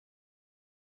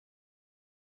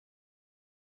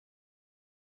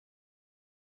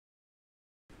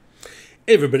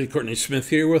Hey everybody, Courtney Smith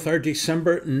here with our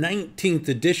December 19th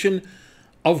edition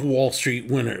of Wall Street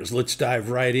Winners. Let's dive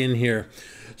right in here.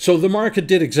 So the market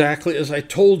did exactly as I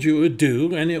told you it would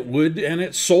do, and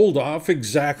it sold off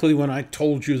exactly when I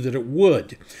told you that it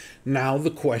would. Now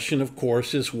the question, of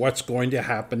course, is what's going to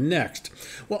happen next?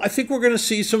 Well, I think we're going to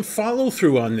see some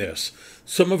follow-through on this.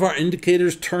 Some of our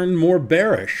indicators turn more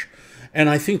bearish, and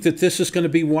I think that this is going to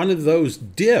be one of those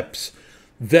dips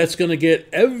that's going to get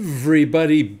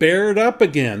everybody bared up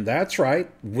again. That's right.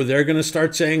 They're going to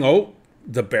start saying, oh,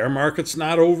 the bear market's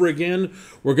not over again.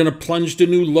 We're going to plunge to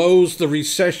new lows. The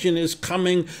recession is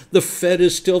coming. The Fed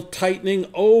is still tightening.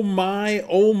 Oh my,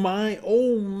 oh my,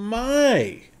 oh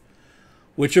my.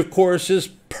 Which, of course, is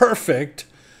perfect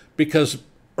because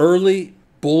early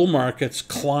bull markets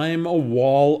climb a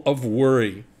wall of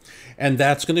worry. And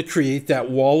that's going to create that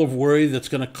wall of worry that's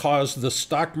going to cause the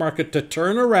stock market to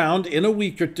turn around in a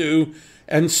week or two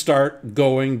and start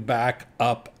going back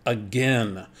up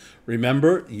again.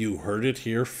 Remember, you heard it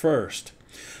here first.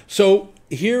 So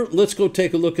here, let's go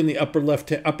take a look in the upper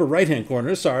right-hand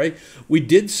corner. Sorry, we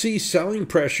did see selling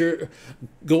pressure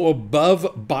go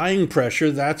above buying pressure.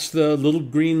 That's the little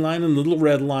green line and little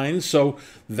red line. So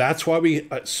that's why we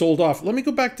sold off. Let me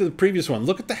go back to the previous one.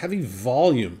 Look at the heavy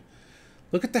volume.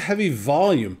 Look at the heavy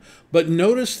volume, but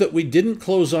notice that we didn't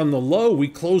close on the low. We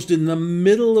closed in the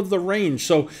middle of the range,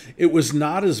 so it was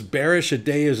not as bearish a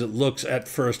day as it looks at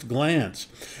first glance.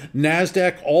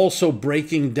 NASDAQ also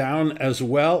breaking down as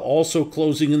well, also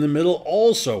closing in the middle,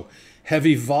 also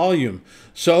heavy volume.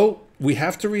 So we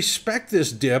have to respect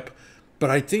this dip, but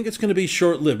I think it's going to be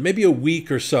short-lived, maybe a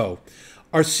week or so.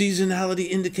 Our seasonality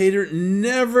indicator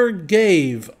never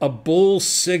gave a bull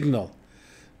signal.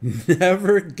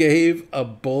 Never gave a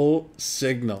bull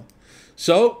signal.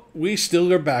 So we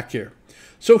still are back here.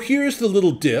 So here's the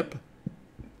little dip.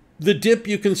 The dip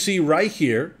you can see right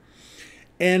here.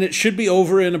 And it should be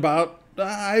over in about,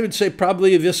 I would say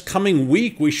probably this coming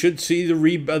week, we should see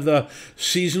the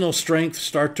seasonal strength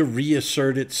start to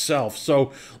reassert itself.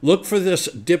 So look for this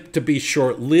dip to be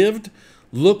short-lived.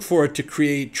 Look for it to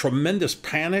create tremendous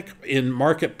panic in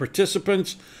market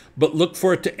participants, but look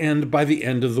for it to end by the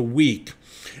end of the week.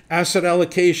 Asset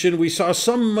allocation, we saw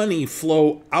some money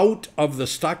flow out of the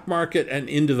stock market and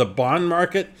into the bond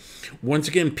market. Once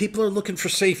again, people are looking for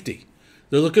safety.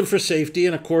 They're looking for safety,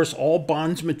 and of course, all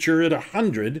bonds mature at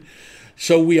 100,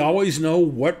 so we always know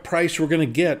what price we're going to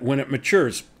get when it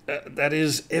matures. That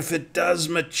is, if it does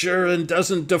mature and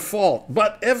doesn't default.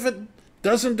 But if it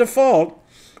doesn't default,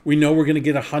 we know we're going to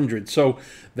get 100. So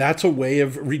that's a way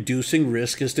of reducing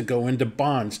risk, is to go into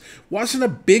bonds. Wasn't a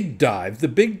big dive. The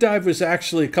big dive was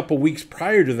actually a couple weeks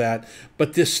prior to that,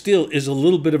 but this still is a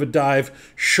little bit of a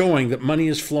dive, showing that money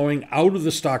is flowing out of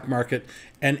the stock market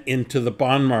and into the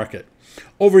bond market.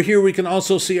 Over here, we can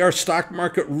also see our stock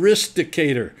market risk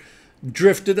indicator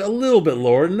drifted a little bit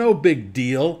lower. No big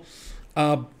deal.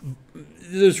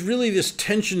 There's really this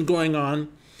tension going on.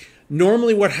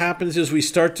 Normally what happens is we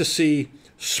start to see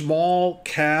small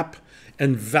cap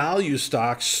and value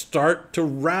stocks start to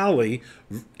rally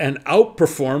and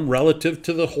outperform relative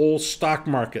to the whole stock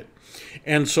market.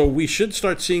 And so we should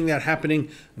start seeing that happening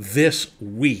this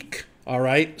week. All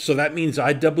right. So that means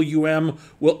IWM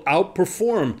will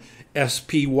outperform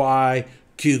SPY,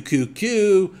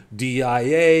 QQQ,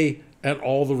 DIA, and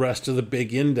all the rest of the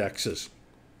big indexes.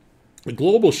 The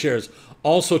global shares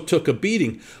also took a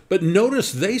beating, but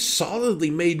notice they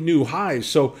solidly made new highs.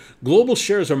 So global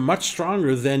shares are much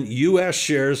stronger than U.S.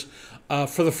 shares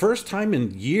for the first time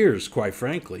in years, quite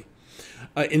frankly.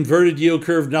 Inverted yield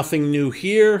curve, nothing new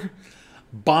here.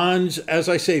 Bonds, as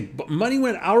I say, money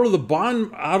went out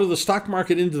of the stock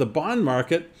market into the bond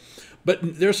market, but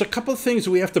there's a couple of things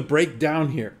we have to break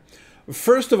down here.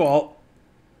 First of all,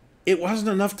 it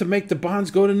wasn't enough to make the bonds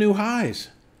go to new highs.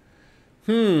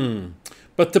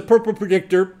 But the purple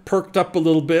predictor perked up a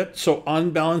little bit, so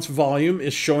unbalanced volume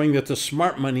is showing that the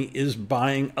smart money is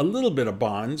buying a little bit of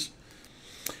bonds.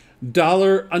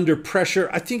 Dollar under pressure.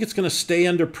 I think it's going to stay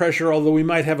under pressure, although we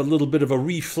might have a little bit of a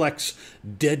reflex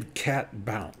dead cat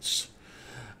bounce.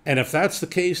 And if that's the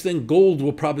case, then gold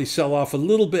will probably sell off a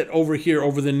little bit over here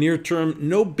over the near term.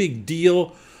 No big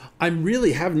deal. I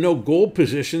really have no gold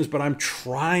positions, but I'm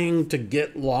trying to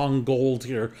get long gold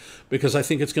here because I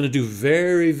think it's going to do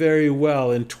very, very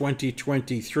well in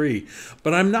 2023.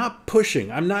 But I'm not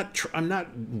pushing. I'm not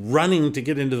running to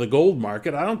get into the gold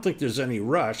market. I don't think there's any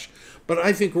rush, but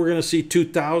I think we're going to see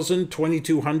 2,000,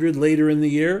 2,200 later in the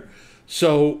year.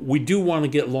 So we do want to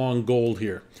get long gold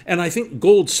here. And I think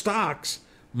gold stocks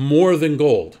more than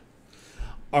gold.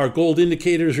 Our gold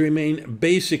indicators remain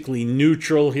basically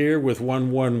neutral here with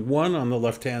 111 on the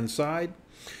left-hand side.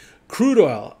 Crude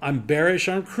oil, I'm bearish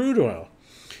on crude oil.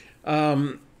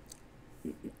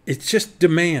 It's just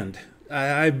demand.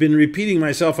 I've been repeating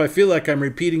myself. I feel like I'm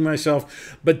repeating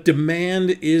myself, but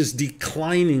demand is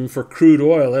declining for crude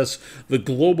oil as the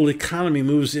global economy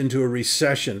moves into a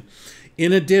recession.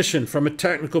 In addition, from a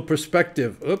technical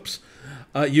perspective,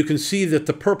 you can see that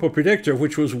the purple predictor,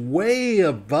 which was way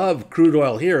above crude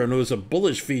oil here, and it was a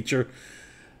bullish feature,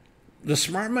 the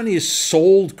smart money has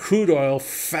sold crude oil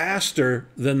faster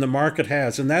than the market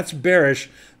has, and that's bearish.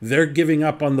 They're giving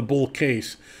up on the bull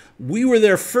case. We were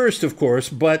there first, of course,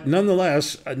 but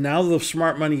nonetheless, now the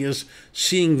smart money is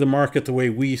seeing the market the way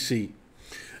we see.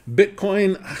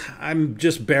 Bitcoin, I'm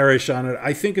just bearish on it.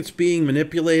 I think it's being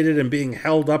manipulated and being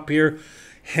held up here,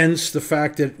 hence the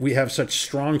fact that we have such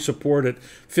strong support at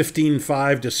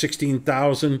 15,500 to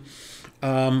 16,000.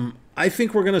 I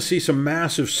think we're going to see some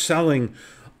massive selling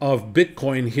of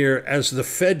Bitcoin here as the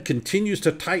Fed continues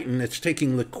to tighten. It's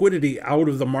taking liquidity out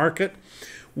of the market.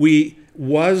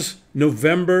 Was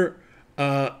November,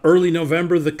 early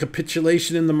November, the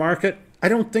capitulation in the market? I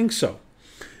don't think so.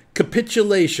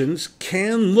 Capitulations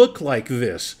can look like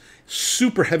this.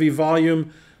 Super heavy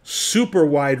volume, super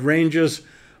wide ranges.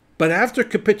 But after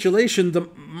capitulation, the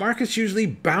markets usually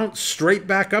bounce straight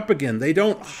back up again. They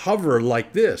don't hover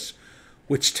like this,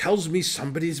 which tells me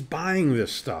somebody's buying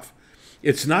this stuff.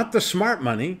 It's not the smart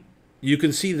money. You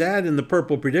can see that in the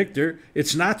purple predictor.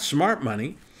 It's not smart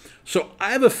money. So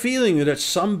I have a feeling that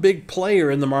some big player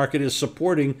in the market is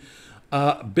supporting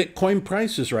Bitcoin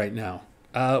prices right now.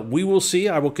 We will see.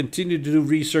 I will continue to do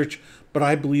research, but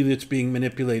I believe it's being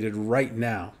manipulated right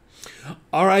now.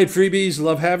 All right, freebies,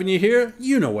 love having you here.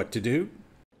 You know what to do.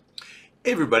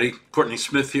 Hey everybody, Courtney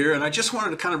Smith here, and I just wanted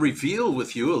to kind of reveal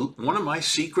with you one of my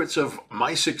secrets of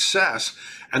my success,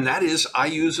 and that is I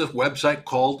use a website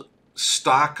called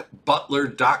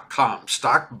stockbutler.com,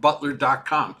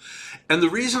 stockbutler.com. And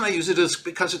the reason I use it is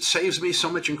because it saves me so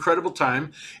much incredible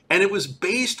time, and it was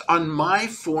based on my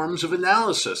forms of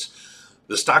analysis.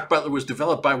 The Stock Butler was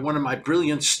developed by one of my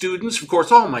brilliant students. Of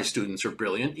course, all my students are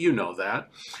brilliant, you know that.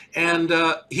 And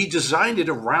he designed it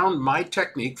around my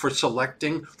technique for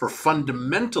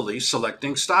fundamentally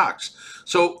selecting stocks.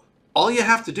 So all you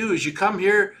have to do is you come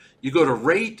here, you go to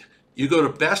rate, you go to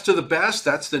best of the best,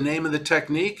 that's the name of the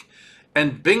technique,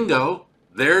 and bingo,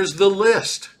 there's the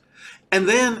list. And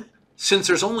then, since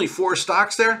there's only 4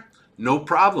 stocks there, no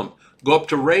problem. Go up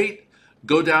to rate,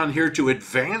 go down here to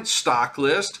advanced stock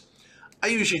list. I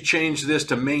usually change this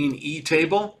to main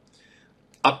E-table,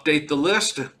 update the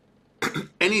list.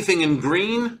 Anything in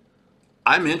green,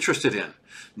 I'm interested in.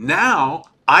 Now,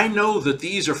 I know that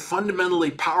these are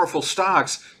fundamentally powerful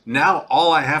stocks. Now,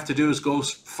 all I have to do is go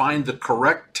find the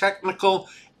correct technical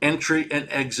entry and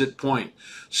exit point.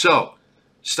 So,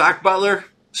 Stock Butler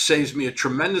saves me a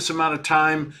tremendous amount of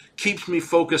time, keeps me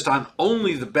focused on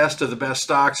only the best of the best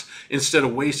stocks instead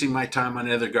of wasting my time on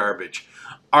other garbage.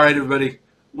 All right, everybody.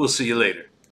 We'll see you later.